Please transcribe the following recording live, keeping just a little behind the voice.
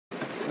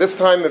This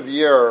time of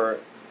year,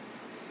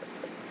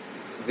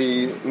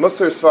 the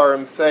Musar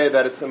Svarim say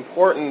that it's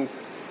important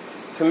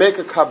to make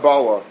a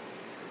Kabbalah,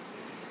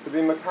 to be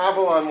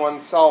makabel on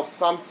oneself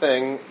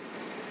something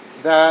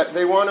that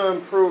they want to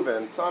improve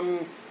in,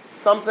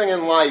 something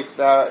in life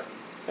that,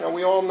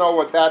 we all know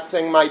what that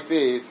thing might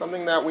be,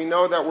 something that we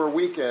know that we're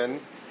weak in,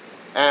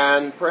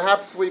 and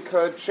perhaps we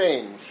could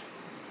change.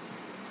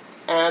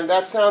 And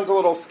that sounds a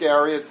little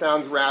scary, it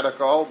sounds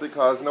radical,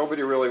 because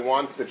nobody really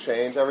wants to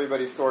change.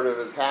 Everybody sort of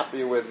is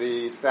happy with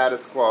the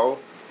status quo.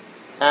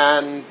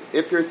 And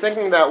if you're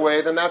thinking that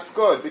way, then that's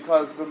good,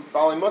 because the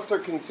Baalei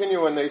Musar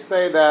continue and they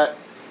say that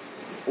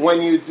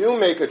when you do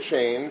make a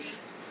change,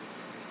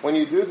 when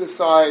you do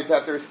decide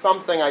that there's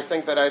something I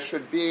think that I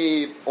should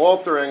be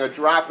altering, a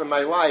drop in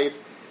my life,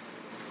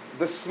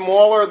 the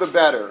smaller the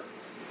better.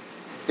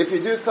 If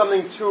you do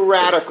something too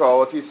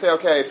radical, if you say,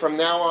 okay, from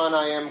now on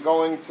I am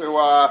going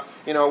to,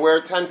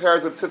 wear 10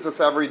 pairs of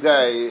tzitzis every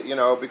day,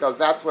 because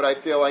that's what I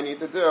feel I need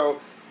to do,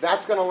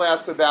 that's going to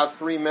last about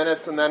 3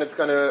 minutes and then it's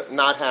going to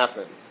not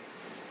happen.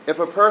 If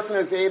a person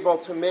is able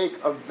to make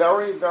a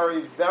very,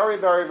 very, very,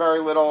 very, very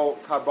little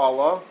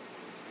Kabbalah,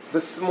 the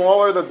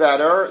smaller the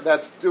better,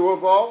 that's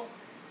doable,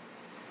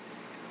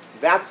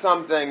 that's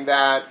something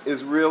that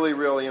is really,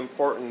 really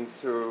important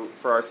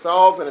for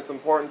ourselves, and it's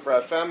important for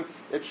Hashem.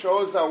 It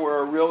shows that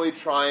we're really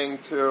trying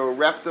to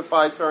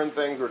rectify certain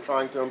things, we're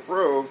trying to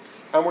improve,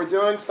 and we're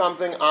doing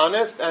something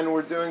honest, and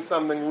we're doing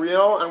something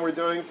real, and we're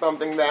doing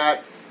something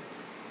that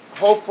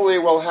hopefully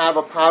will have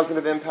a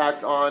positive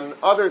impact on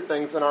other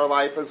things in our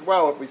life as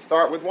well. If we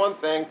start with one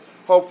thing,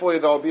 hopefully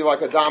there'll be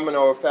like a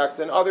domino effect,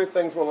 and other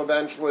things will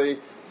eventually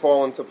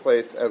fall into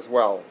place as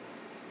well.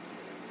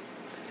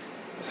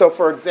 So,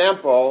 for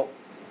example,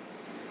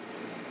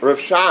 Rav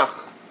Shach,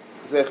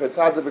 Zecher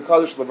Tzadik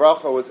B'Kodesh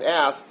L'Bracha, was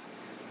asked,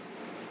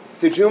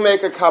 did you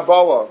make a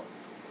Kabbalah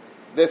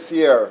this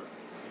year?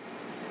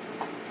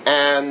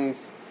 And,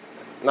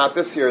 not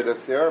this year,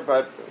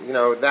 but,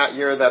 that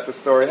year that the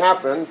story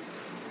happened.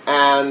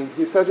 And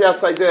he says,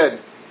 yes, I did.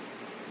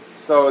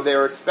 So they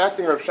were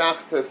expecting Rav Shach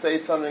to say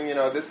something,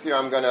 this year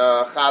I'm going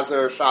to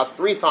chazer Shas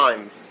 3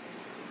 times.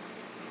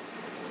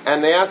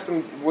 And they asked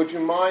him, would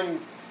you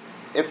mind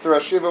if the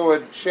Rosh Yeshiva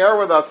would share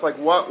with us,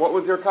 what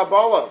was your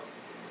Kabbalah?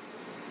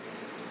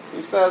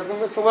 He says,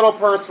 it's a little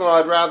personal,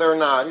 I'd rather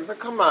not. He said,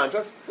 come on,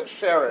 just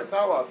share it,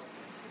 tell us.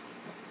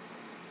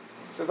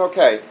 He says,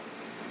 okay,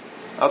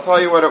 I'll tell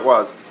you what it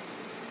was.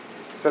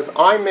 He says,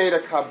 I made a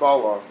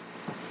Kabbalah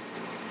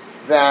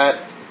that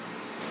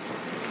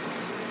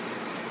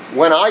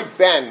when I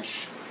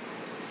bench,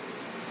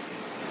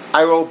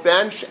 I will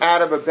bench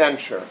out of a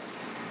bencher.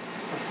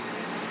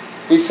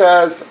 He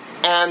says,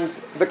 and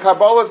the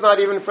Kabbalah is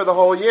not even for the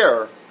whole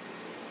year.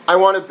 I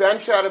want to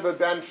bench out of a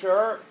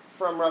bencher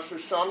from Rosh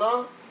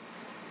Hashanah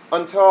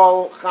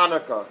until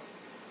Hanukkah.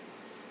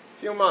 A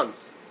few months.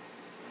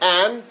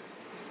 And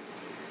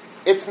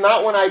it's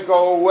not when I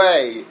go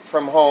away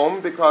from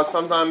home, because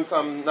sometimes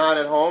I'm not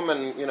at home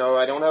and,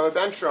 I don't have a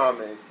bencher on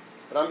me.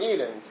 But I'm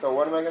eating, so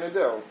what am I going to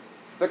do?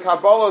 The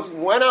Kabbalah is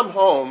when I'm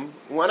home,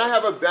 when I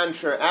have a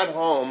bencher at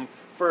home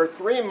for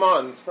 3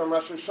 months, from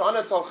Rosh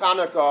Hashanah till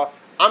Hanukkah,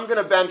 I'm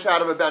going to bench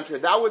out of a bencher.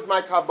 That was my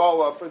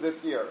Kabbalah for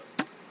this year.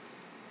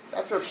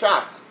 That's Rav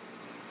Shach.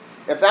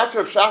 If that's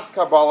Rav Shach's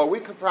Kabbalah, we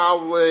could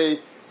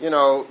probably,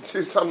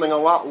 do something a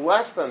lot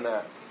less than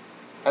that.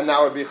 And that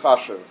would be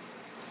chashuv.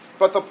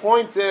 But the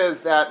point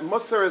is that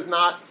Musar is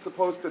not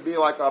supposed to be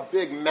like a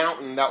big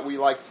mountain that we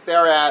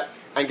stare at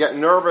and get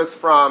nervous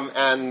from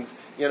and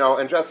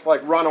just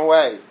run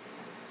away.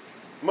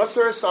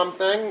 Musar is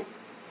something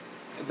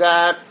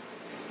that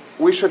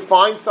we should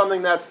find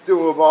something that's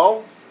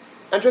doable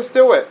and just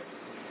do it.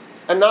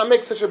 And not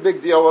make such a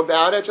big deal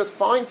about it. Just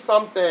find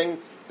something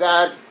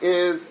that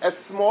is as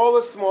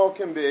small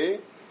can be,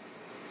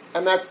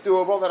 and that's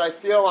doable, that I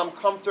feel I'm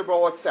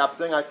comfortable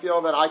accepting. I feel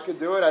that I could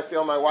do it. I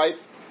feel my wife,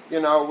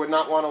 would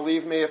not want to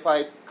leave me if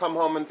I come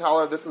home and tell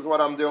her this is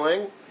what I'm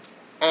doing.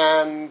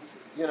 And,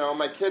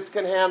 my kids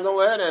can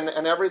handle it,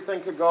 and everything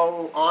could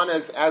go on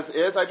as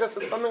is.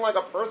 It's something like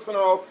a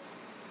personal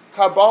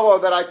Kabbalah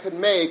that I could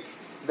make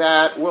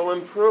that will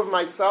improve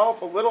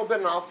myself a little bit,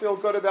 and I'll feel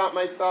good about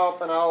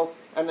myself, and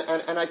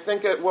I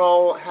think it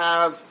will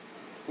have,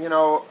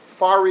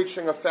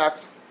 far-reaching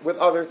effects with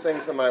other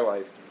things in my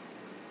life.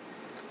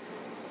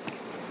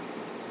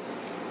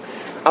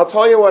 I'll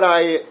tell you what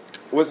I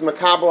was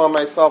makabel on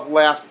myself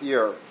last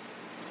year.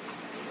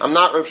 I'm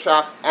not Rav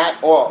Shach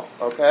at all,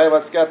 okay?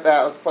 Let's put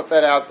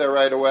that out there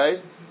right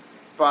away.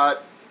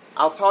 But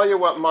I'll tell you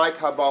what my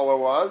Kabbalah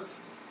was,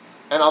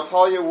 and I'll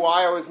tell you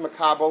why I was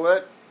makabel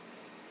it,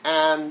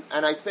 and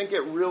I think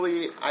it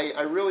really,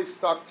 I really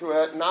stuck to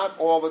it, not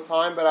all the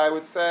time, but I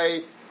would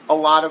say a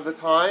lot of the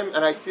time,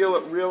 and I feel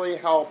it really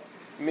helped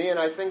me, and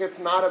I think it's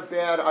not a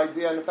bad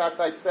idea. And in fact,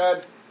 I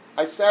said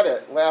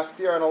it last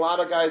year, and a lot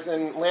of guys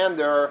in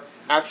Lander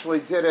actually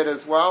did it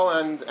as well,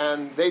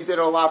 and they did it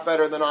a lot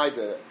better than I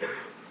did it.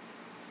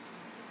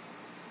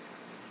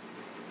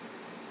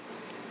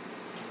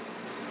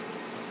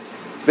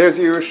 There's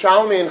a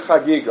Yerushalmi in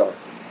Chagiga.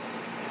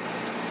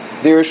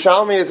 The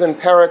Yerushalmi is in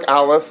Perek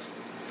Aleph,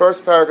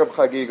 first parak of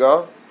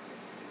Chagiga,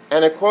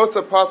 and it quotes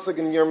a pasuk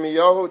in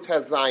Yirmiyahu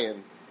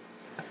Tezayin.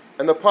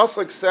 And the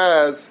pasuk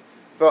says,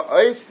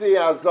 "Va'osi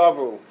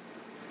azavu,"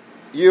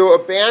 you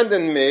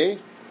abandoned me,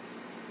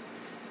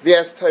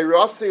 v'es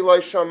tairasi lo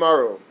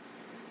shamaru.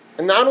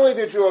 And not only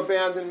did you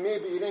abandon me,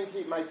 but you didn't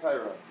keep my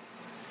Torah.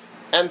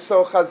 And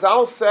so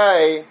Chazal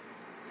say,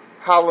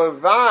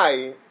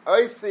 "Halavai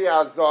osi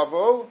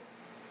azavu,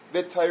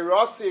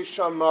 v'tairasi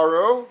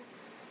shamaru."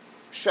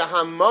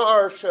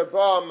 Shahamar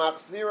Sheba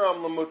Machziram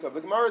Lamutav. The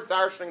Gemara is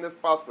darshaning this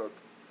pasuk,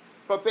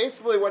 but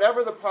basically,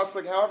 whatever the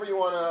pasuk, however you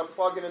want to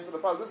plug it into the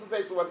pasuk, this is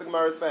basically what the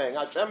Gemara is saying.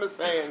 Hashem is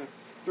saying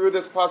through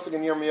this pasuk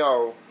in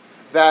Yirmiyahu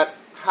that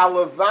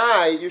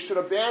Halavai, you should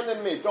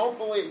abandon me. Don't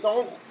believe.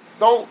 Don't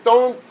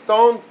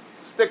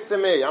stick to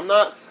me.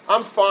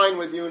 I'm fine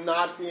with you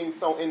not being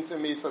so into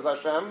me, says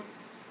Hashem.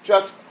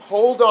 Just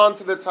hold on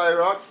to the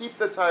Torah, keep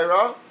the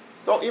Torah.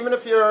 Don't, even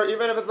if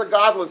it's a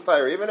godless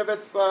Torah, even if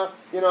it's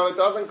it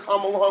doesn't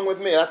come along with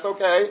me, that's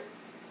okay.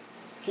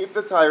 Keep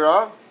the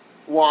Torah.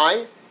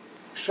 Why?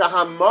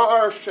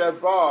 Shahamar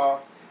Sheba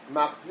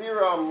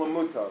Machziram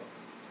Lamutav.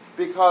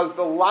 Because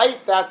the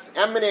light that's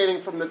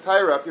emanating from the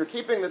Torah, if you're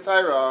keeping the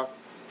Torah,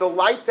 the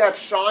light that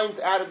shines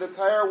out of the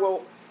Torah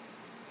will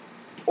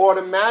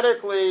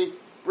automatically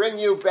bring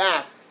you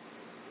back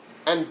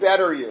and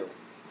better you.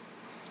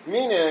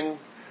 Meaning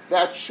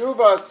that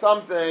tshuva is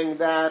something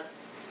that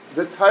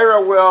the Torah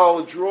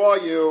will draw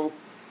you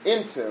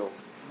into.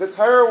 The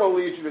Torah will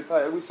lead you to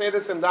Torah. We say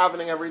this in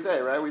davening every day,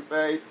 right? We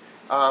say,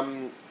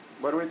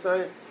 what do we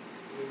say?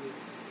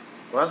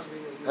 What?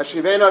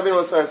 Hashivenu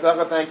avinu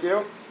l'sarasecha, thank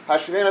you.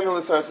 Hashivenu avinu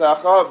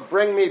l'sarasecha,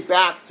 bring me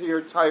back to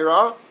your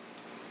Torah.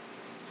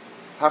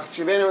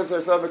 Hashivenu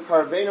l'sarasecha,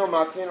 v'karvenu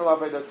makenu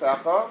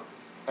l'avodasecha,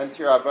 and to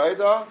your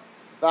avodah.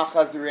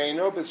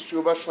 V'achazirenu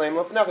b'shuva shleim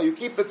l'fnecha. You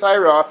keep the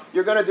Torah,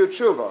 you're going to do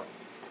tshuva.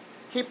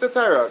 Keep the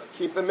Torah.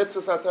 Keep the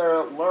mitzvahs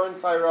Torah. Learn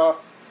Torah.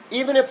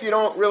 Even if you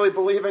don't really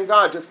believe in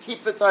God, just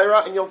keep the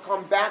Torah and you'll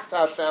come back to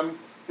Hashem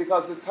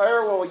because the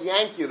Torah will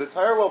yank you. The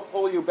Torah will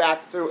pull you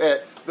back to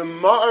it. The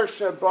Ma'ar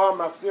Sheba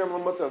Machziram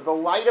Lamutav, the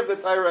light of the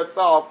Torah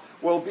itself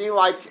will be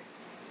like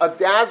a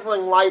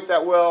dazzling light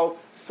that will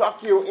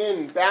suck you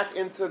in back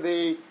into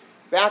the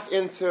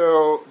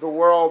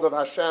world of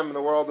Hashem and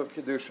the world of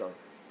Kedusha.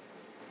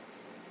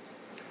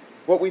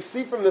 What we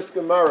see from this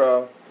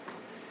Gemara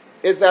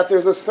is that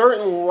there's a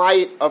certain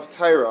light of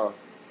Torah.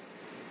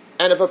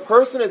 And if a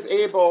person is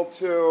able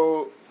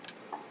to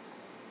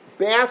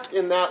bask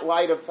in that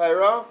light of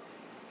Torah,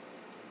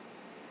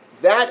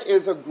 that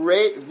is a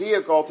great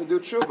vehicle to do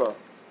tshuva.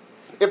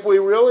 If we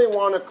really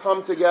want to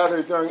come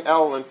together during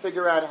El and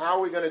figure out how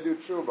we're going to do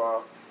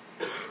tshuva,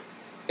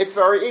 it's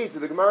very easy.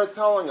 The Gemara is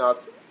telling us,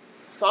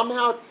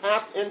 somehow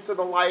tap into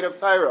the light of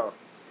Torah.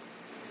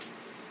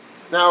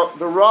 Now,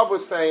 the Rav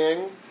was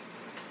saying,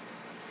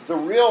 the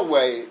real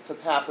way to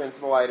tap into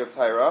the light of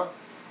Torah,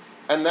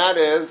 and that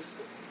is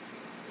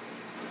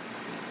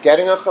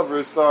getting a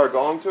chavrusa or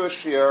going to a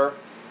shir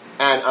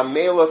and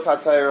amelas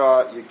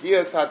haTorah,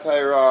 yegiyas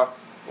haTorah,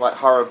 like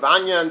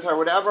haravanya and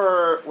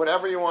Torah,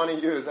 whatever you want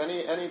to use,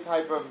 any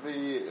type of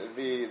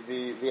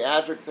the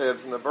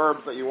adjectives and the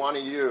verbs that you want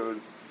to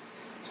use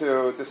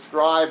to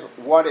describe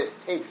what it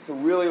takes to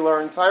really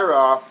learn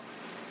Torah.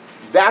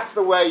 That's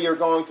the way you're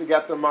going to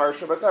get the Mar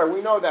Shabbatar.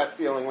 We know that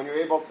feeling when you're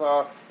able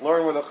to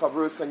learn with a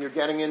chavrus and you're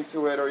getting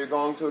into it, or you're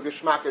going to a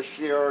Geshmak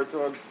Shir or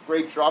to a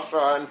great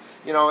drasha,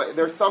 and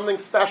there's something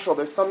special.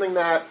 There's something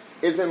that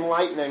is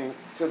enlightening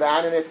to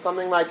that, and it's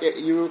something like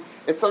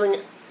it's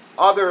something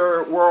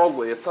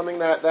otherworldly. It's something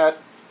that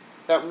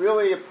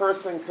really a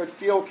person could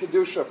feel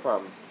kedusha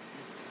from,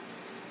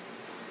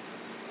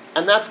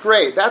 and that's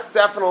great. That's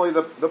definitely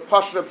the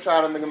Pashup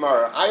Pshat in the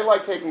Gemara. I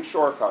like taking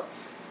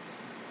shortcuts,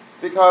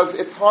 because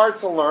it's hard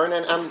to learn,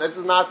 and this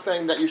is not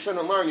saying that you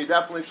shouldn't learn. You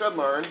definitely should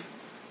learn.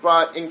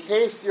 But in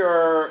case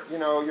you're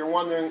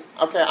wondering,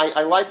 okay,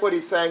 I like what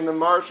he's saying, the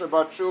Mar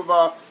Shabbat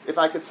Tshuva, if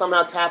I could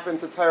somehow tap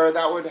into Torah,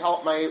 that would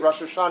help my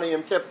Rosh Hashanah,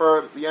 Yom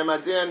Kippur, the Yom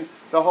Adin,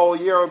 the whole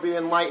year would be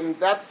enlightened.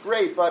 That's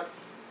great, but,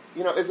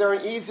 is there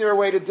an easier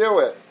way to do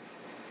it?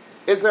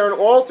 Is there an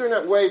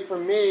alternate way for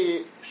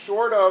me,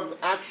 short of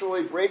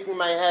actually breaking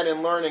my head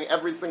and learning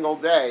every single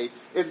day?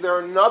 Is there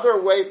another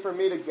way for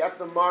me to get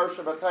the Mar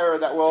Shabbat Torah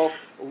that will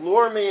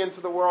lure me into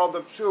the world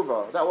of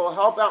tshuva, that will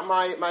help out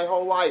my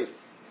whole life?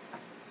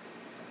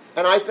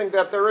 And I think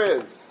that there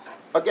is.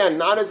 Again,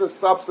 not as a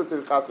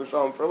substitute, chas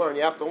v'shalom, for learning.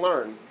 You have to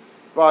learn.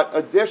 But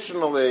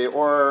additionally,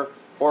 or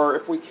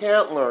if we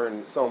can't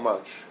learn so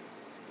much,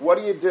 what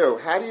do?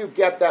 How do you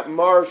get that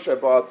Mar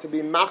Shabbat to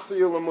be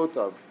machzir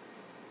lamutav?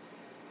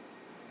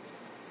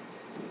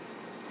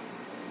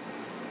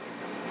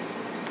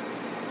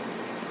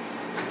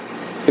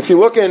 If you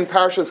look in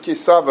Parshas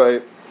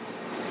Kisaveh,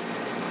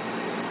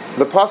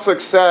 the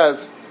pasuk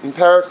says in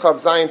Perek Chav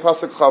Zayin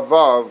pasuk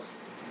Chavav,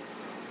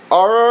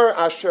 Arar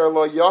asher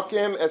lo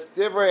yakim es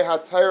divrei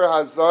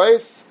haTorah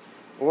hazois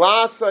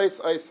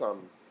la'asais oisam.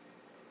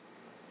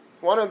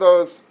 It's one of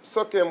those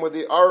sukkim with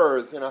the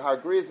arars, har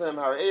grizim,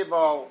 har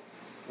eval,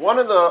 one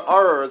of the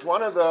errors,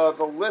 one of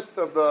the list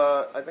of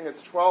the, I think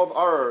it's 12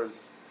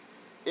 errors,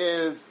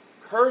 is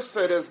cursed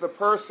is the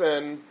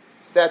person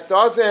that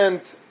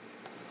doesn't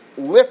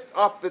lift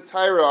up the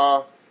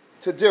Torah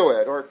to do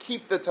it, or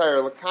keep the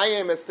Torah.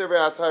 L'kayem es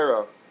divrei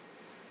HaTorah.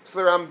 So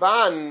the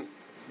Ramban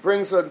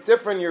brings a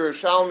different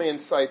Yerushalmi in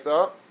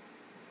Saita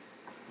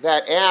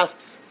that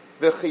asks,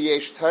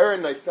 V'chiyesh Torah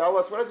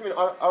neifelas. What does it mean?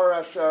 Ar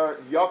asher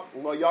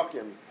lo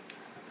yakim.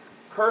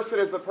 Cursed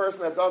is the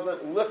person that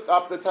doesn't lift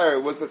up the Torah.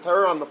 Was the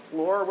Torah on the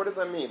floor? What does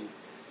that mean?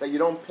 That you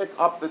don't pick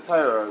up the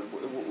Torah.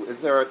 Is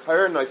there a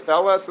Torah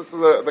neifelas? This is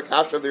the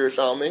kasha of the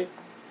Yerushalmi.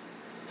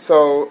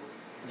 So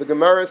the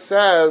Gemara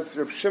says,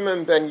 Reb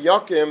Shimon ben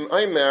Yakim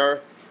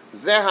Aimer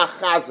Zeh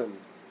HaChazan.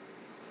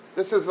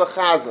 This is the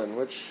Chazan,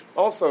 which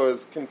also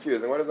is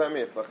confusing. What does that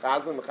mean? It's the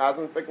Chazan. The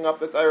Chazan picking up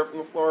the Torah from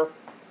the floor.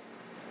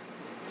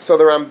 So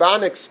the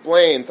Ramban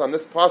explains on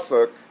this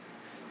pasuk,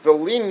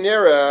 V'li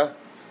nira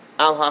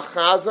al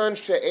hachazan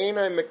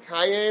she'enai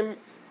mekayim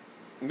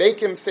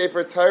mekim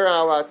sefer Torah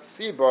al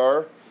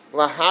hatzibar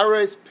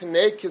lahares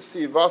pnei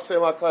kisivase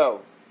lakel.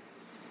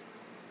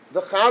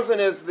 The Chazan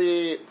is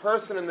the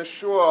person in the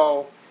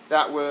shul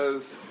that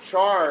was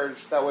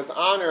charged, that was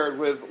honored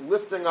with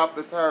lifting up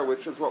the Torah,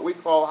 which is what we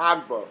call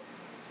Hagba.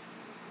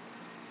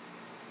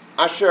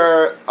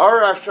 Asher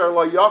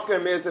lo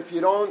yakim is if you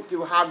don't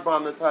do Hagba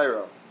on the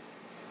Torah.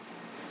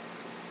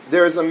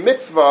 There is a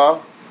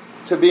mitzvah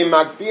to be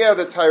Magbia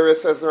the Torah,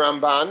 says the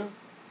Ramban,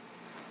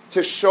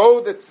 to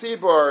show the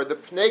tzibur, the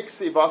pnei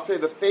ksivase,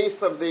 the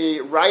face of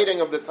the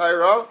writing of the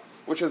Torah,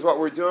 which is what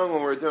we're doing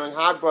when we're doing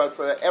Hagbah,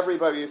 so that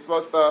everybody, you're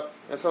supposed to,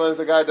 and sometimes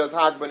a guy does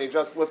Hagbah and he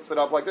just lifts it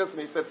up like this and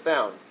he sits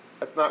down.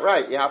 That's not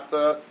right. You have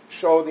to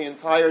show the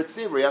entire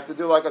tzibur. You have to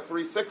do like a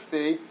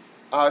 360,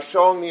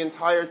 showing the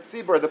entire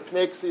tzibur, the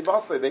pnei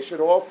ksivase. They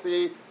should all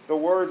see the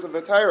words of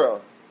the Torah.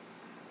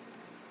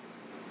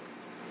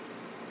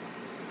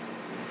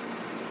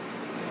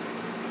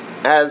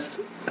 As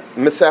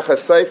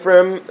Mesechus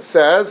Seifrim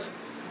says,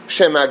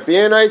 people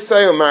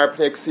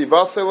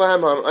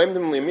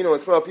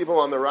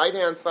on the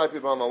right-hand side,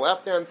 people on the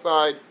left-hand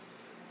side,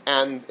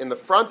 and in the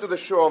front of the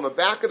shul, in the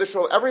back of the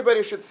shul,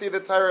 everybody should see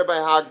the Torah by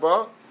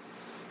Hagbah.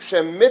 It's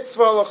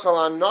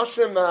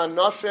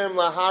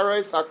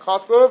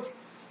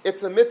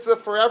a mitzvah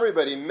for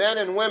everybody, men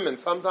and women.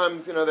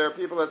 Sometimes, there are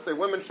people that say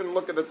women shouldn't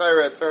look at the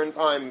Torah at certain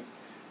times.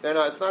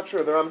 It's not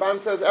true. The Ramban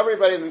says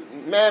everybody,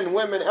 men,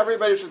 women,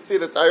 everybody should see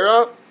the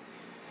Torah.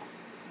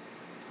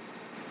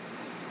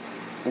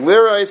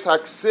 Lirais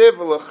haksiv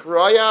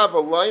l'chraya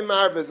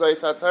v'loymar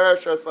v'zayis haTorah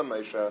shesam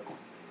Moshe.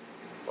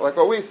 Like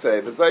what we say,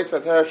 v'zayis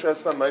haTorah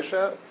shesam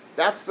Moshe.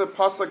 That's the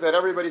pasuk that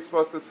everybody's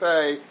supposed to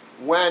say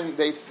when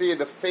they see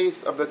the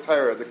face of the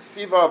Torah, the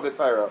ksiva of the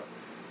Torah.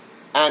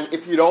 And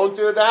if you don't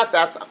do that,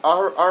 that's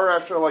our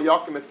asher lo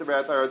yakim, as the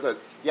Torah says.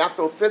 You have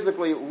to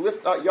physically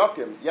lift up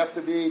yakim. You have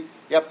to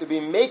be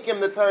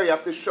making the Torah. You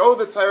have to show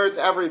the Torah to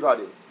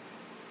everybody.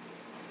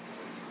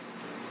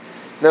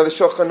 Now the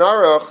Shulchan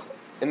Aruch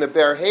in the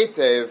Ber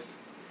Heitev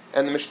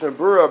and the Mishnah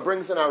Berurah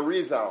brings in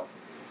Arizal,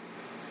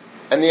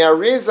 and the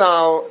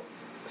Arizal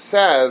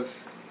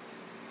says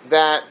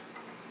that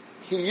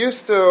he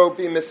used to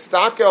be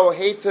mistakel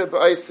heitev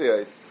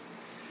b'oisiyos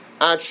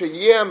ad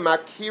sheyeh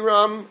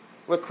makiram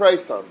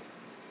l'kreisam.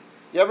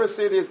 You ever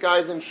see these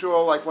guys in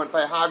shul, like when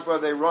by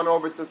Hagbah they run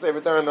over to Sefer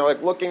Torah and they're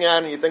like looking at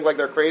it and you think like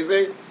they're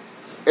crazy?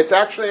 It's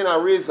actually an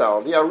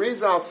Arizal. The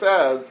Arizal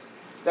says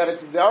that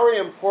it's very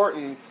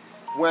important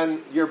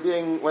when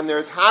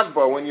there's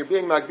Hagbah, when you're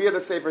being Magbiyah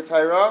the Sefer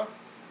Torah,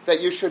 that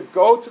you should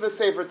go to the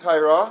Sefer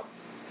Torah,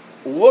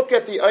 look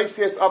at the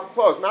Isis up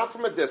close, not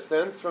from a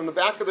distance, from the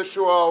back of the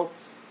shul.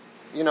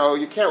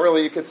 You can't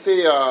really, you could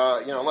see,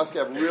 unless you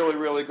have really,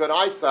 really good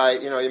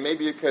eyesight,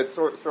 maybe you could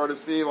sort of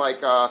see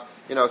like,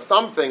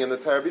 something in the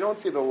Torah, but you don't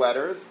see the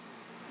letters.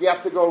 You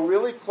have to go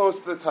really close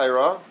to the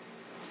Torah,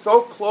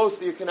 so close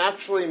that you can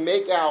actually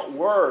make out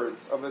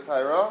words of the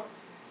Torah.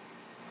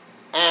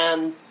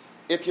 And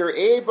if you're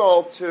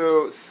able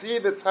to see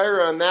the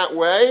Torah in that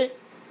way,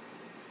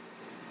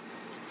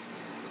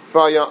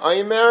 Vaya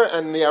Aimer,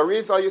 and the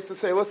Arizal used to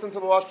say, listen to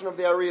the lashon of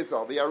the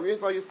Arizal. The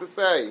Arizal used to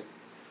say,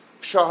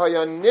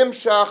 Shahaya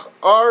nimshach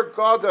ar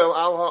gadol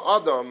al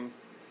ha'adam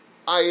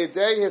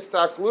ayidei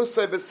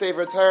histaklusei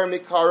b'sefer Torah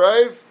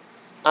mikarev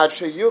ad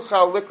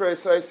sheyuchal likrei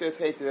soisios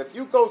heitiv. If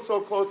you go so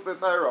close to the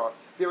Torah,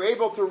 you're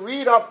able to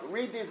read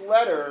these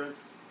letters.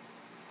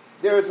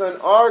 There's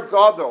an ar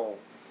gadol.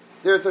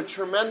 There's a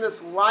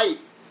tremendous light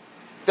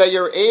that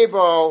you're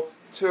able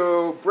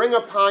to bring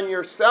upon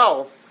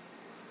yourself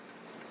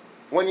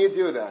when you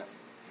do that.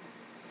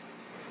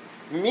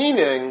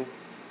 Meaning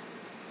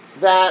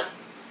that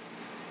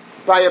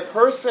by a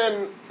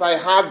person, by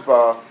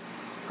Hagbah,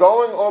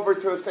 going over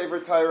to a Sefer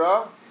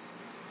Torah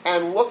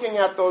and looking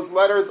at those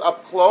letters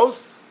up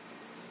close,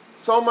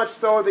 so much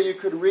so that you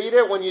could read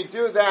it, when you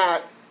do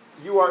that,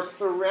 you are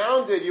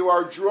surrounded, you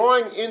are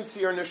drawing into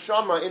your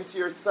neshama, into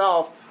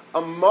yourself,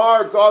 a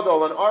mar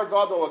gadol, an ar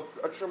gadol,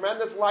 a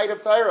tremendous light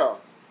of Torah.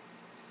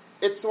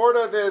 It sort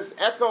of is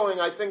echoing,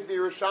 I think, the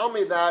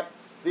Yerushalmi that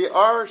the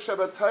Ar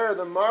Shabbatayr,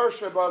 the Mar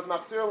Shabbat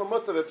Machzir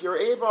L'Mutav, if you're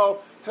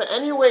able to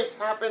anyway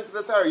tap into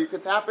the Torah, you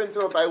could tap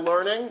into it by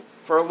learning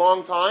for a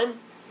long time.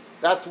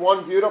 That's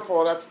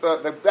that's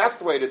the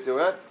best way to do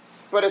it.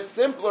 But a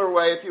simpler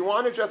way, if you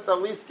want to just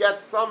at least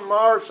get some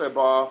Mar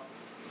Shabbat,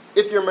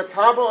 if you're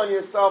makabel on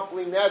yourself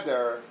li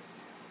neder,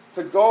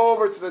 to go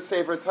over to the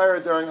Sefer Torah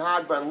during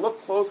Hagbah and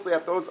look closely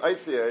at those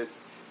Isiyas,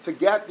 to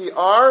get the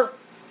R,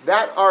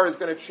 that R is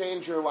going to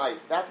change your life.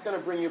 That's going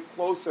to bring you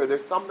closer.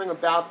 There's something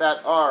about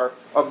that R,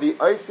 of the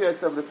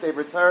Isiyas of the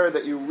Sefer Torah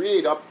that you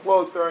read up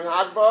close during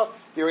Hagbah,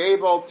 you're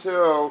able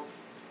to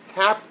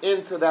tap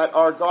into that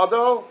R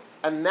Gadol,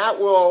 and that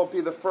will be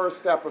the first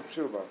step of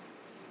Tshuva.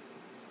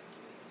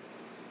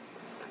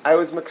 I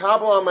was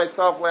makabel on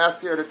myself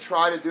last year to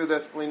try to do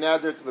this bli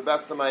neder to the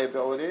best of my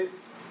ability.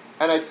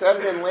 And I said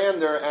it in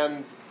Lander,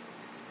 and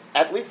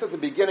at least at the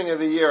beginning of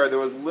the year, there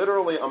was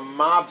literally a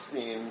mob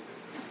scene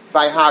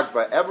by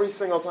Hagbah. Every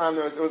single time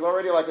it was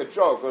already like a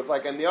joke. It was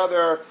like, and the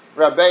other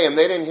Rabbeim,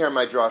 they didn't hear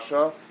my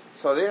drasha,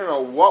 so they didn't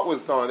know what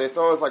was going on. They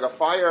thought it was like a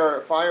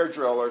fire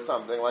drill or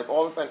something. Like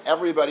all of a sudden,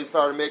 everybody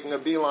started making a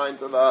beeline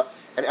to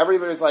and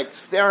everybody's like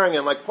staring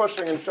and like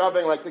pushing and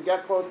shoving, like to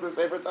get close to the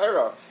Sefer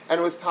Torah.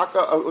 And it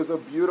was a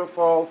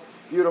beautiful,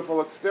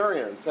 beautiful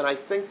experience. And I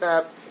think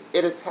that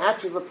it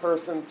attaches a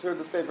person to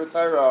the Sefer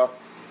Torah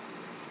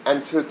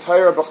and to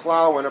Torah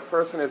B'chlal when a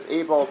person is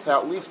able to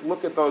at least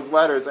look at those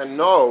letters and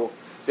know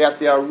that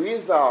the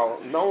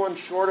Arizal, no one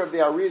short of the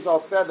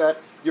Arizal said that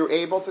you're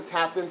able to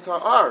tap into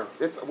R.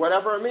 It's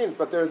whatever it means,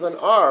 but there's an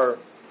R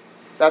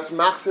that's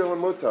Machzir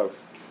L'Mutav.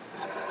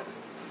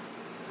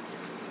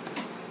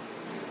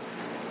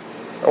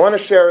 I want to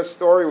share a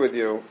story with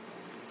you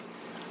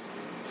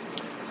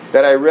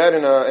that I read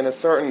in a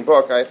certain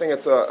book. I think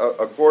it's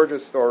a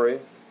gorgeous story.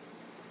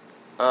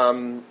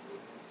 And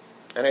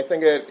I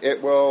think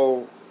it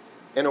will,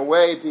 in a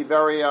way, be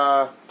very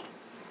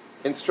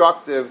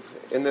instructive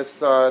in this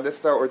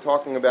that we're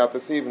talking about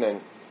this evening.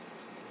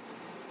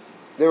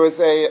 There was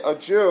a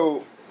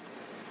Jew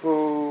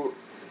who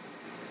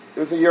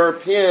was a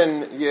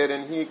European Yid,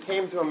 and he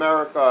came to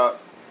America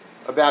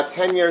about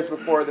 10 years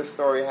before this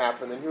story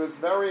happened. And he was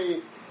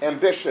very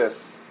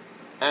ambitious,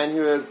 and he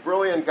was a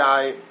brilliant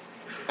guy,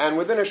 and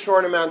within a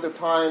short amount of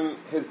time,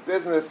 his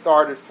business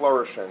started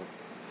flourishing.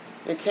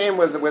 He came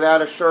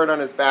without a shirt on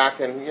his back,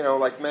 and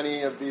like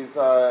many of these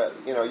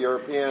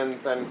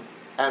Europeans,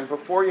 and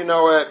before you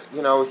know it,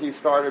 he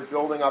started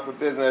building up a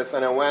business,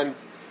 and it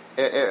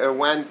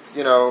went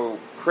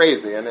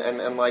crazy,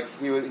 and like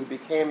he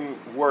became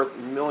worth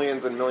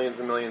millions and millions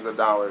and millions of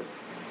dollars.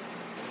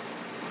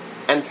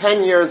 And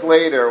 10 years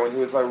later, when he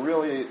was a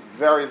really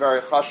very, very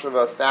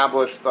chashuv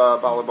established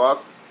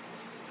balabas,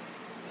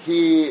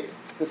 he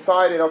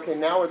decided, okay,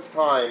 now it's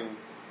time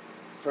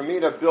for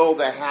me to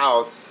build a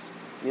house,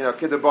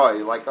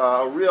 kidaboy, like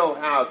a real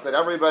house that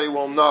everybody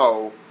will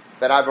know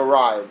that I've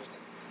arrived.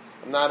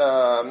 I'm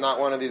not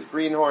one of these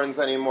greenhorns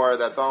anymore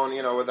that don't,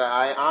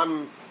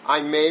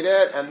 I made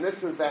it, and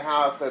this is the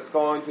house that's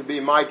going to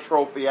be my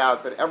trophy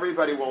house that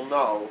everybody will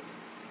know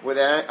with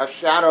a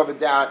shadow of a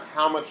doubt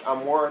how much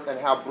I'm worth and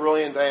how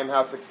brilliant I am,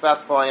 how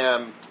successful I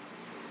am.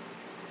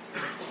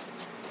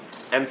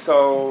 And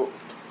so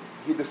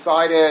he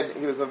decided,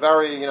 he was a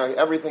very,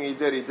 everything he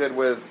did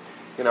with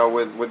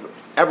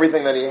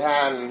everything that he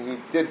had, and he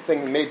did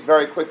things, made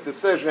very quick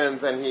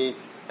decisions, and he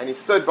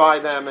stood by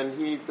them, and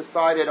he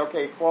decided,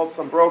 okay, he called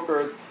some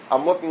brokers,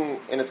 I'm looking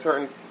in a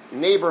certain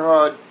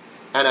neighborhood,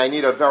 and I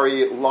need a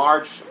very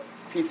large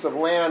piece of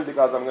land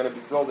because I'm going to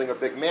be building a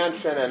big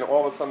mansion, and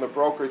all of a sudden the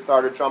brokers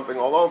started jumping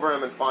all over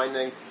him and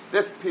finding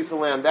this piece of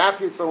land, that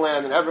piece of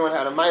land, and everyone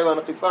had a mile and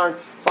a chisar.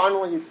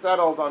 Finally he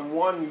settled on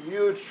one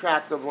huge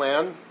tract of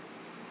land,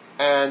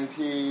 and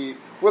he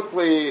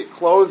quickly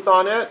closed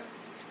on it,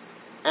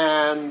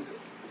 and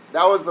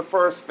that was the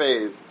first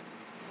phase.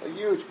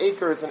 Huge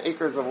acres and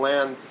acres of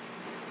land.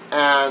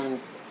 And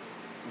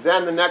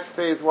then the next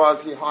phase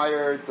was he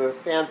hired the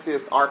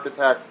fanciest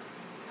architect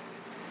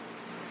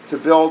to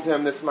build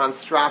him this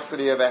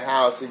monstrosity of a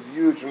house, a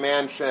huge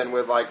mansion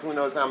with like who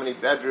knows how many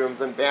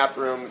bedrooms and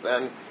bathrooms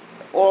and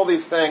all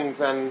these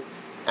things. And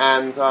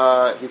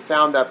he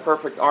found that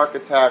perfect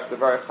architect, a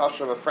very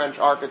chashuv, a French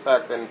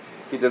architect, and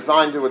he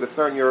designed it with a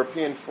certain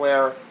European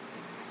flair.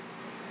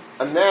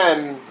 And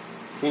then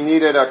he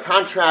needed a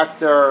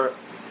contractor,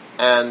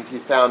 and he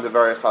found a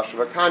very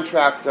chashuv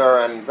contractor,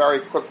 and very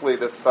quickly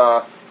this,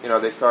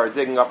 they started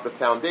digging up the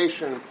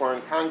foundation,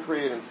 pouring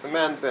concrete and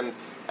cement,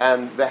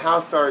 and the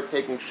house started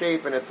taking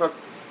shape, and it took,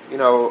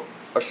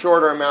 a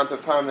shorter amount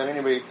of time than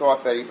anybody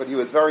thought but he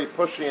was very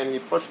pushy, and he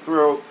pushed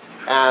through,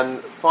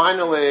 and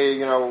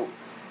finally,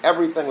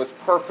 everything was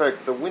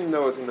perfect, the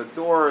windows and the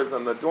doors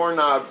and the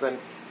doorknobs, and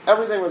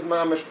everything was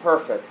mamish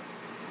perfect.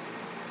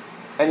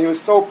 And he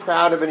was so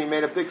proud of it. He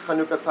made a big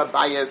Chanukah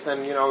Sabayis,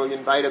 and he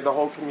invited the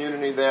whole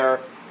community there.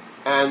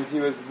 And he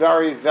was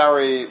very,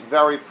 very,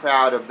 very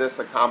proud of this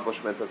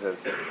accomplishment of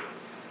his.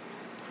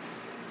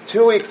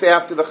 2 weeks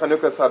after the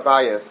Chanukah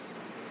Sabayis,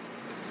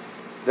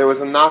 there was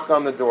a knock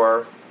on the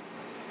door,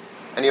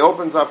 and he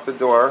opens up the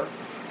door,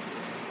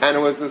 And it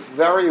was this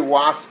very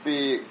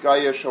waspy,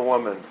 Gayish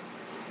woman.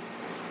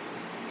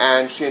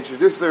 And she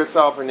introduces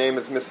herself. Her name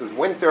is Mrs.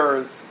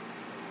 Winters.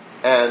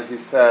 And he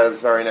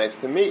says, very nice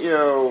to meet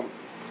you.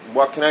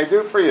 What can I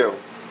do for you?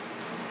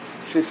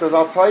 She says,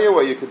 I'll tell you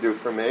what you could do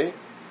for me.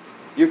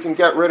 You can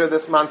get rid of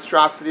this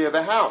monstrosity of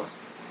a house.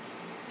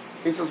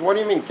 He says, what do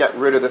you mean get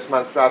rid of this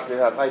monstrosity of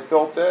a house? I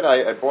built it.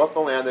 I bought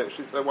the land.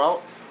 She said,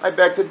 well, I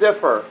beg to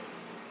differ.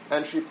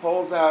 And she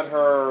pulls out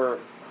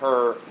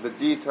the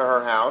deed to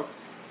her house.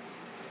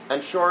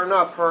 And sure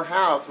enough, her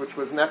house, which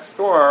was next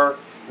door,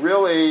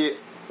 really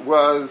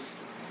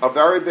was a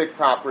very big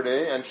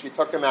property. And she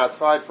took him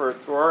outside for a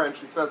tour. And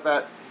she says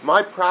that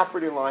my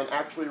property line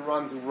actually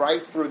runs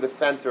right through the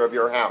center of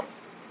your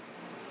house.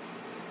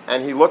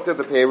 And he looked at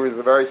the paper. He was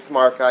a very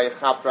smart guy. He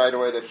hopped right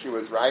away that she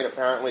was right.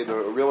 Apparently, the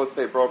real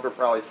estate broker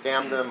probably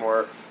scammed him,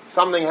 or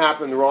something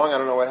happened wrong. I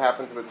don't know what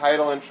happened to the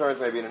title insurance.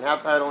 Maybe he didn't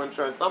have title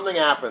insurance. Something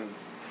happened.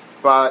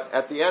 But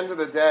at the end of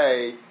the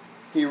day,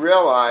 he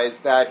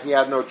realized that he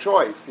had no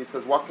choice. He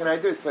says, what can I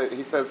do? So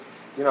he says,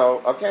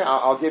 okay,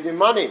 I'll give you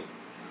money.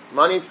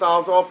 Money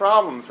solves all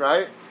problems,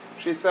 right?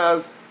 She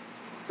says,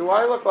 do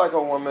I look like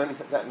a woman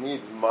that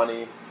needs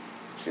money?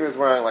 She was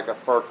wearing like a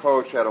fur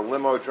coat. She had a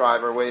limo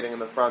driver waiting in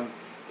the front.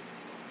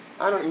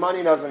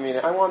 Money doesn't mean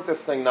it. I want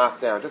this thing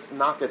knocked down. Just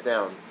knock it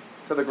down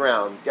to the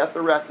ground. Get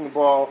the wrecking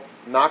ball,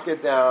 knock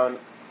it down.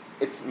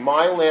 It's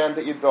my land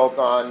that you built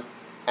on,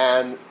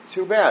 and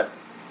too bad.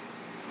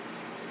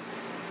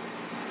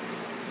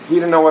 He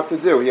didn't know what to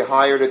do. He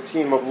hired a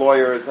team of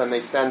lawyers, and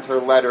they sent her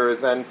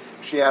letters, and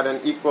she had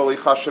an equally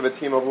chashuv a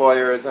team of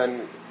lawyers,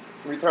 and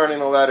returning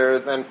the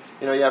letters, and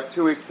you have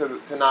 2 weeks to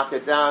knock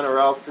it down, or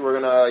else we're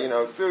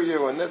gonna sue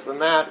you, and this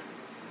and that.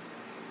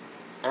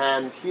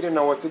 And he didn't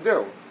know what to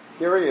do.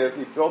 Here he is.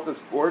 He built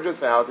this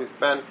gorgeous house. He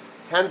spent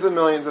tens of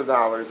millions of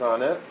dollars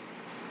on it,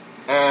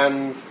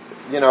 and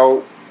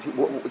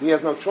he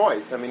has no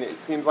choice. I mean,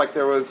 it seems like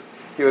he was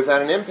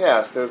at an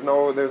impasse. There's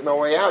no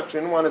way out. She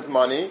didn't want his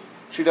money.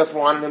 She just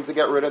wanted him to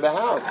get rid of the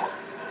house.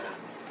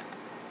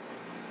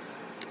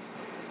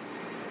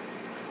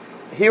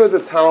 He was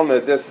a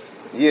Talmud, this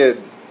Yid,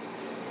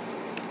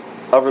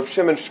 of Reb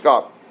Shimon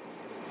Shkop.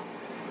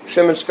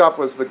 Shimon Shkop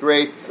was the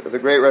great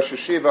Rosh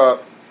Yeshiva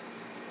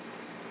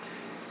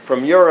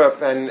from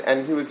Europe,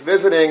 and he was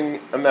visiting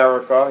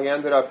America. He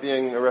ended up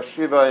being a Rosh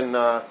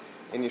Yeshiva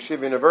in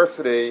Yeshiva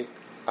University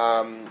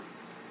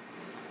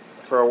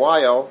for a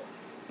while,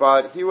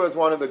 but he was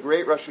one of the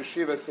great Rosh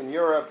Yeshivas in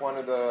Europe, one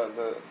of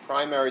the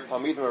primary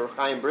Talmidim of Reb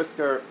Chaim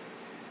Brisker,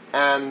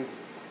 and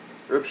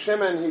Reb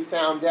Shimon, he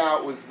found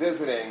out, was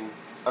visiting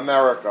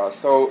America.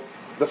 So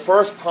the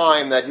first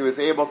time that he was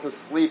able to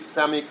sleep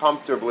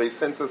semi-comfortably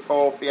since this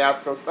whole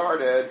fiasco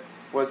started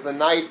was the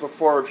night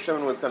before Reb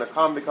Shimon was going to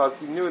come, because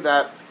he knew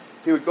that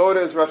he would go to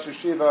his Rosh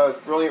Yeshiva, his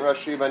brilliant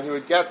Rosh Yeshiva, and he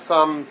would get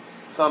some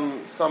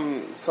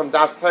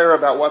das Torah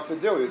about what to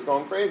do. He was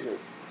going crazy.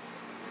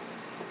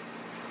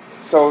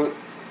 So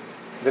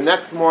the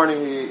next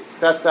morning he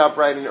sets out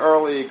bright and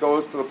early,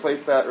 goes to the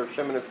place that Reb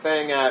Shimon is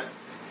staying at,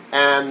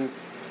 and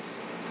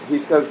he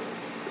says,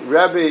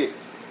 Rebbe,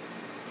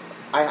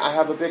 I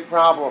have a big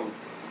problem.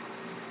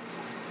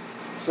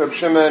 So Reb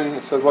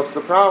Shimon says, what's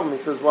the problem?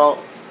 He says, well,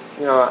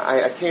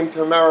 I came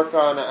to America,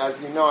 and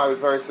as you know, I was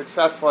very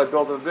successful. I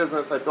built a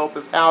business. I built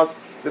this house.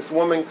 This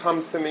woman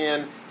comes to me,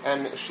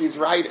 and she's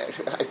right.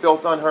 I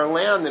built on her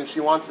land, and she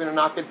wants me to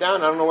knock it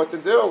down. I don't know what to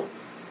do.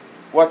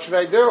 What should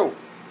I do?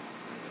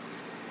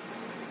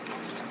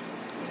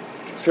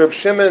 So Reb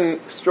Shimon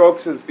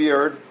strokes his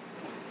beard,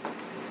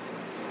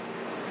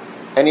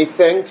 and he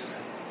thinks,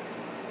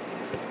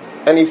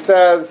 and he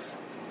says,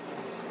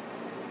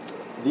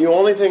 the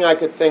only thing I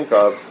could think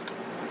of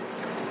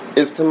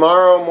is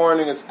tomorrow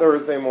morning is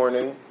Thursday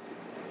morning.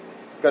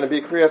 It's going to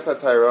be Kriyas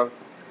HaTorah.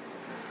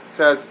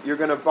 Says you're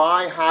going to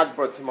buy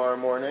Hagbah tomorrow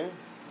morning,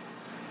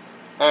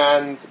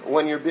 and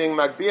when you're being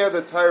Magbiyah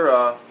the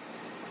Torah,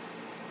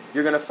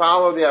 you're going to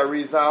follow the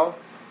Arizal.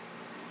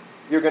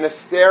 You're going to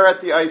stare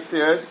at the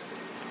Isis.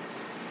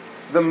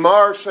 The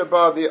Mar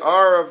Shaba, the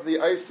R of the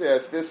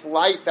Isis, this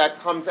light that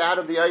comes out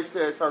of the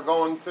Isis, are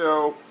going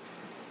to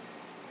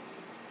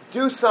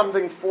do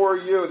something for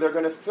you. They're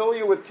going to fill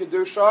you with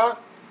Kedusha.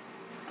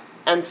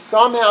 And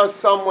somehow,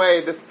 some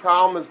way, this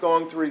problem is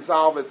going to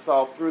resolve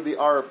itself through the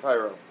R of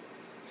Torah.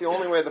 It's the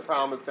only way the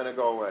problem is going to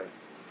go away.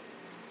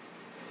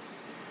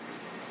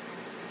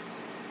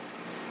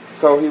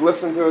 So he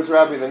listened to his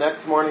Rebbe. The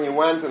next morning he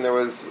went, and there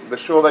was the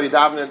shul that he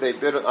davened in. They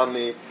bid on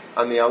the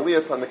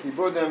aliyas, on the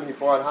kibudim. He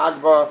bought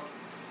Hagbah,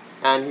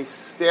 and he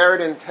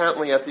stared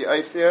intently at the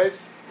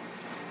Isis.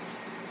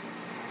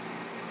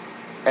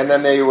 And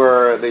then they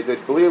did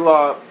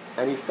Galila,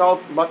 and he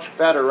felt much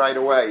better right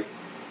away.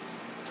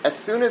 As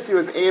soon as he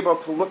was able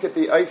to look at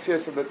the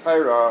Isis of the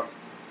Torah,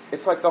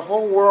 it's like the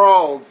whole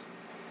world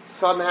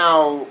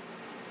somehow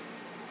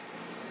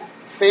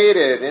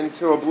faded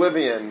into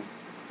oblivion,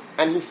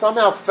 and he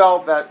somehow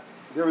felt that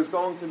there was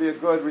going to be a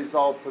good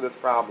result to this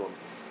problem.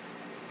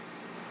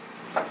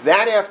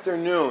 That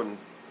afternoon,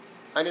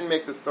 I didn't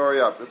make the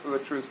story up, this is a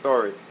true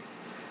story.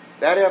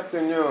 That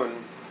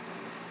afternoon,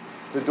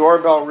 The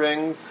doorbell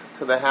rings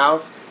to the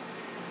house.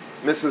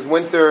 Mrs.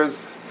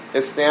 Winters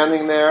is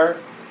standing there,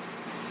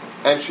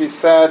 and she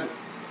said,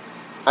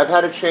 "I've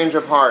had a change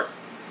of heart,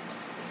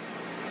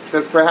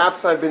 because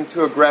perhaps I've been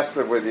too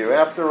aggressive with you.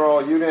 After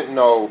all, you didn't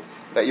know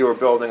that you were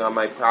building on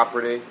my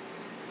property.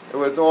 It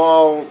was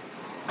all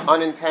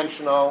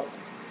unintentional.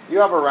 You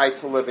have a right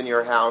to live in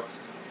your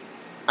house.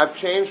 I've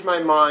changed my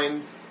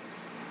mind,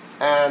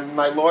 and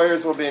my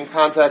lawyers will be in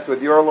contact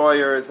with your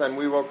lawyers, and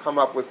we will come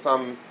up with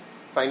some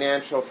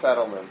financial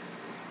settlement,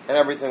 and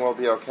everything will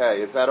be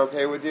okay. Is that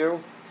okay with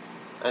you?"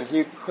 And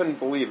he couldn't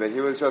believe it. He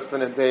was just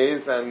in a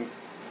daze, and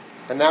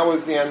that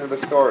was the end of the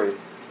story.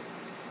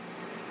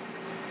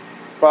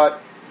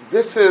 But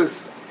this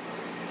is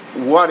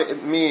what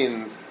it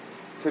means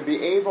to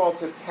be able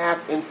to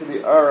tap into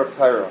the of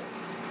Torah.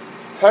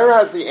 Torah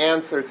has the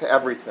answer to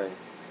everything.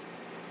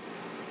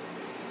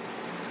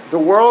 The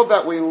world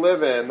that we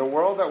live in, the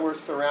world that we're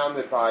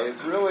surrounded by,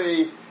 is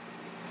really,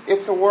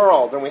 it's a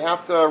world, and we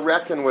have to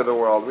reckon with the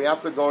world. We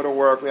have to go to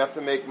work, we have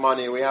to make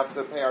money, we have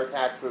to pay our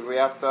taxes, we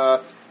have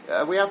to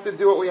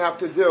do what we have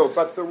to do.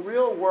 But the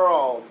real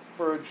world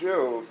for a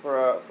Jew,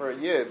 for a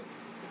Yid,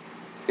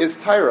 is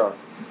Torah.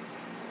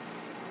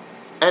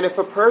 And if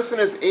a person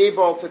is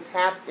able to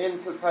tap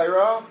into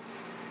Torah,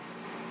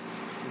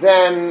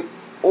 then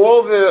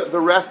all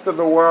the rest of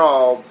the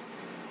world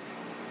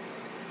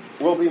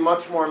will be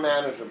much more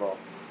manageable.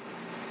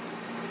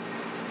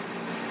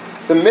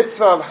 The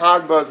mitzvah of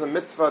Hagbah is a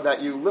mitzvah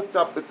that you lift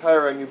up the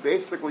Torah and you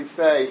basically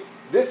say,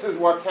 this is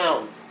what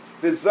counts.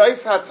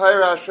 V'zais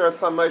ha-Torah asher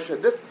asa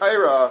Moshe. This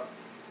Torah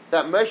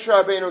that Moshe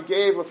Rabbeinu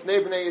gave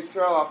l'fnei bnei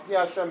Yisrael al pi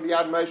Hashem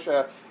b'yad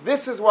Moshe,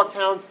 this is what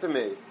counts to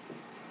me.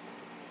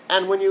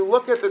 And when you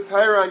look at the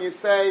Torah and you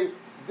say,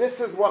 this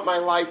is what my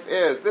life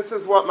is, this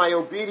is what my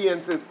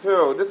obedience is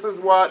to, this is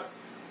what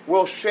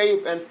will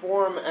shape and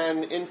form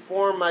and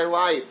inform my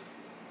life,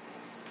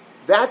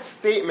 that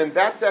statement,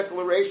 that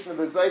declaration of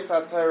the Zayis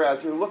HaTorah,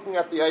 as you're looking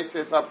at the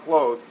Isis up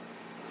close,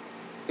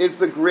 is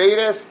the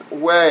greatest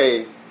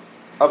way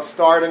of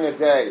starting a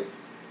day.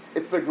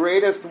 It's the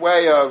greatest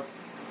way of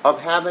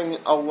having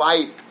a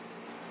light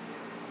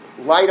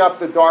up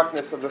the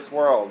darkness of this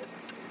world.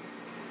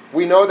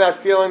 We know that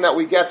feeling that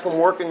we get from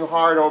working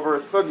hard over a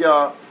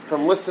sugya,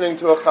 from listening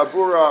to a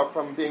chabura,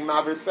 from being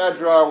Mavir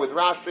Sedra with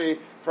Rashi,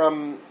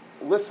 from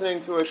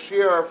listening to a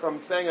shir, from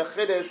saying a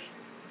chiddush.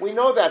 We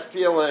know that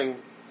feeling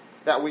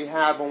that we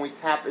have when we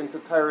tap into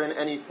Torah in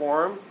any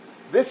form.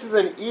 This is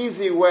an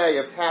easy way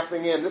of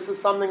tapping in. This is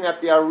something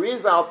that the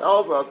Arizal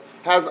tells us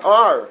has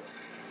R.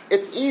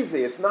 It's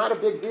easy. It's not a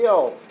big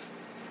deal.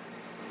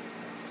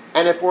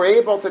 And if we're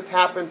able to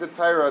tap into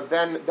Torah,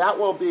 then that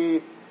will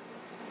be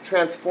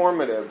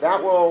transformative.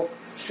 That will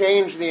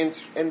change the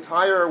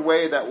entire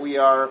way that we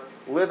are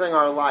living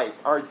our life.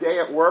 Our day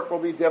at work will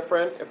be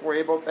different if we're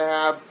able to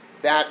have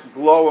that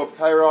glow of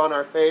Torah on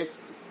our face.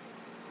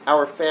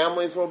 Our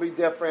families will be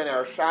different.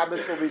 Our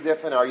Shabbos will be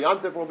different. Our Yom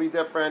Tov will be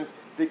different,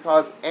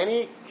 because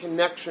any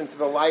connection to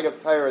the light of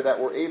Torah that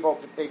we're able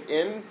to take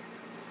in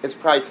is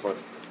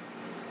priceless.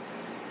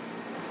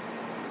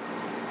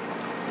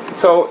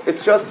 So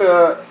it's just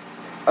a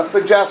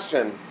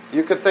suggestion.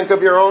 You could think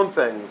of your own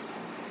things.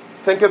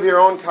 Think of your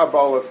own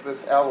Kabbalahs,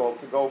 this Elul,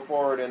 to go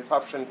forward in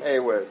Tafshin Pei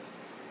with.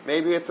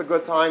 Maybe it's a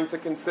good time to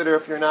consider,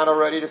 if you're not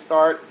already, to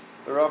start.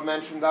 The Rav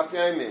mentioned Daf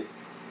Yomi.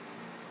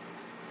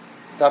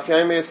 Daf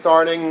Yomi is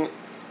starting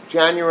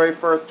January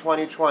 1st,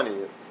 2020.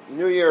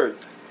 New Year's.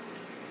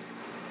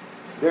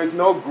 There's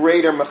no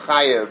greater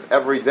mechayev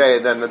every day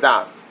than the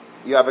Daf.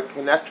 You have a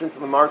connection to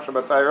the Marsha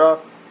B'Torah.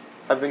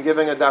 I've been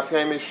giving a Daf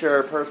Yomi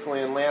shir personally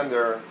in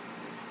Lander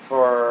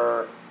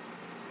for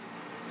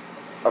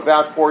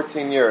about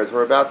 14 years.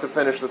 We're about to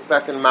finish the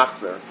second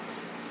machzer.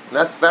 And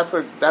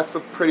that's a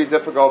pretty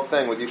difficult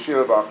thing with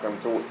Yeshiva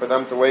Bachram, for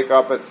them to wake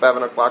up at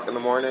 7 o'clock in the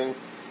morning.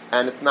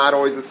 And it's not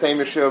always the same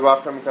Yeshiva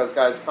Bachram, because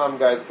guys come,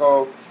 guys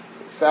go.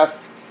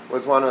 Seth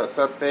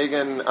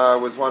Fagan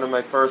was one of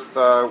my first,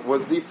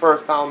 was the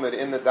first Talmud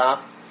in the Daf,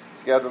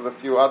 together with a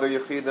few other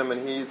Yechidim,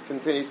 and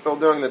he's still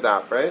doing the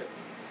Daf, right?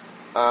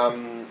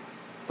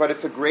 But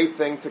it's a great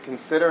thing to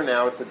consider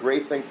now. It's a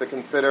great thing to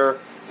consider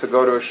to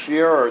go to a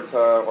shir, or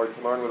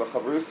to learn with a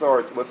chavrusa,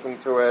 or to listen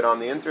to it on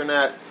the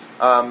internet.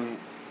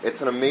 It's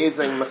an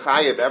amazing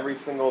mechayev every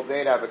single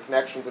day to have a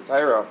connection to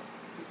Torah.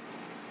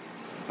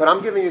 But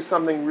I'm giving you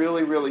something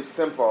really, really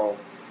simple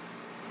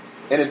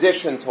in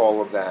addition to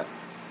all of that.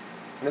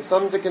 And it's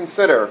something to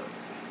consider,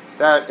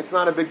 that it's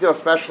not a big deal,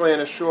 especially in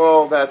a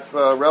shul that's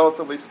a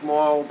relatively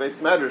small base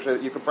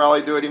medrash. You could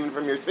probably do it even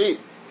from your seat.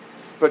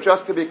 But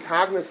just to be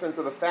cognizant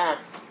of the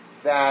fact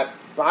that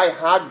by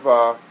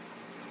Hagbah,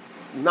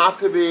 not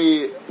to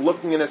be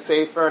looking in a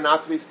sefer,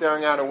 not to be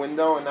staring out a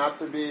window, and not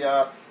to be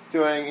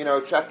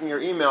checking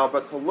your email,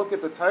 but to look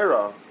at the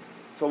Torah,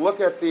 to look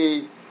at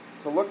the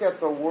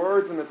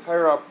words in the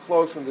Torah up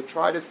close, and to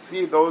try to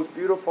see those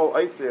beautiful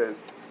Isis,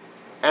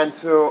 and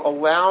to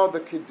allow the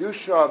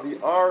kedusha,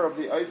 the R of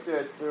the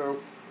Isis to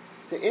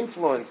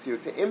influence you,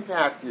 to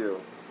impact you,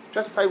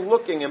 just by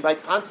looking and by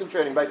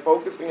concentrating, by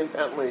focusing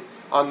intently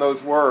on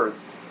those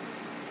words.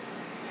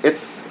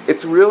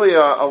 it's really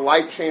a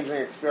life-changing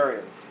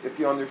experience if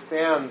you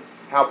understand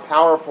how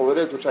powerful it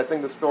is, which I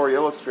think the story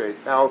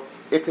illustrates, how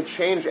it could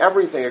change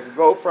everything. It could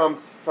go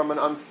from an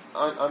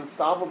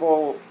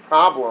unsolvable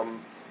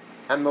problem,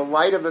 and the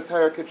light of the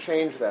Torah could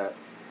change that.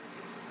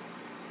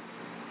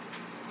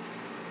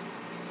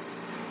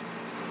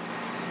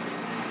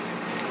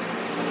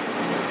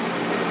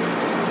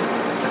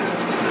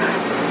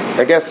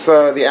 I guess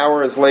the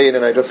hour is late,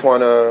 and I just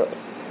want to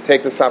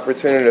take this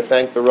opportunity to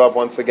thank the Rav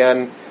once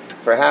again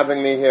for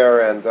having me here,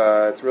 and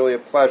it's really a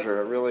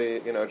pleasure. Really,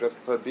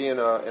 just to be in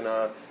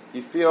a.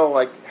 You feel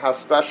like how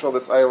special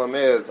this Olam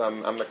is.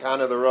 I'm the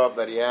kind of the Rav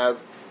that he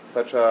has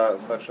such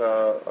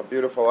a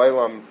beautiful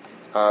Olam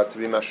to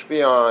be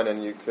mashpia on,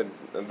 and you could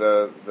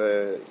the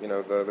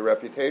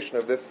reputation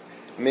of this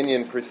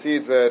minyan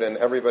precedes it, and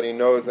everybody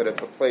knows that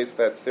it's a place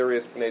that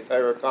serious Bnei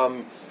Torah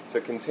come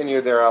to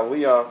continue their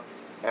aliyah.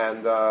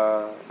 And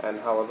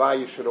halavai,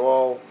 you should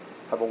all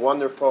have a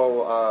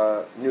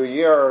wonderful new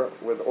year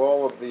with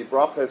all of the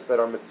brachas that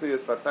are mitzvahs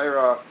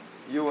v'Torah.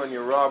 You and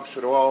your Rav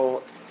should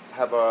all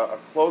have a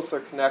closer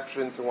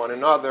connection to one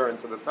another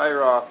and to the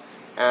Torah.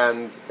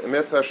 And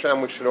mitzvah Hashem,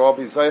 we should all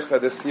be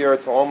zeicha this year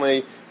to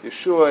only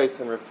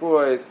Yeshuas and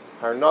Refuas,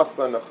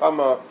 Harnasa,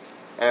 Nechama,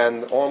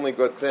 and only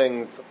good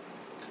things.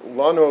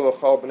 Lanu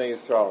l'chol b'nei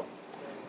Yisrael.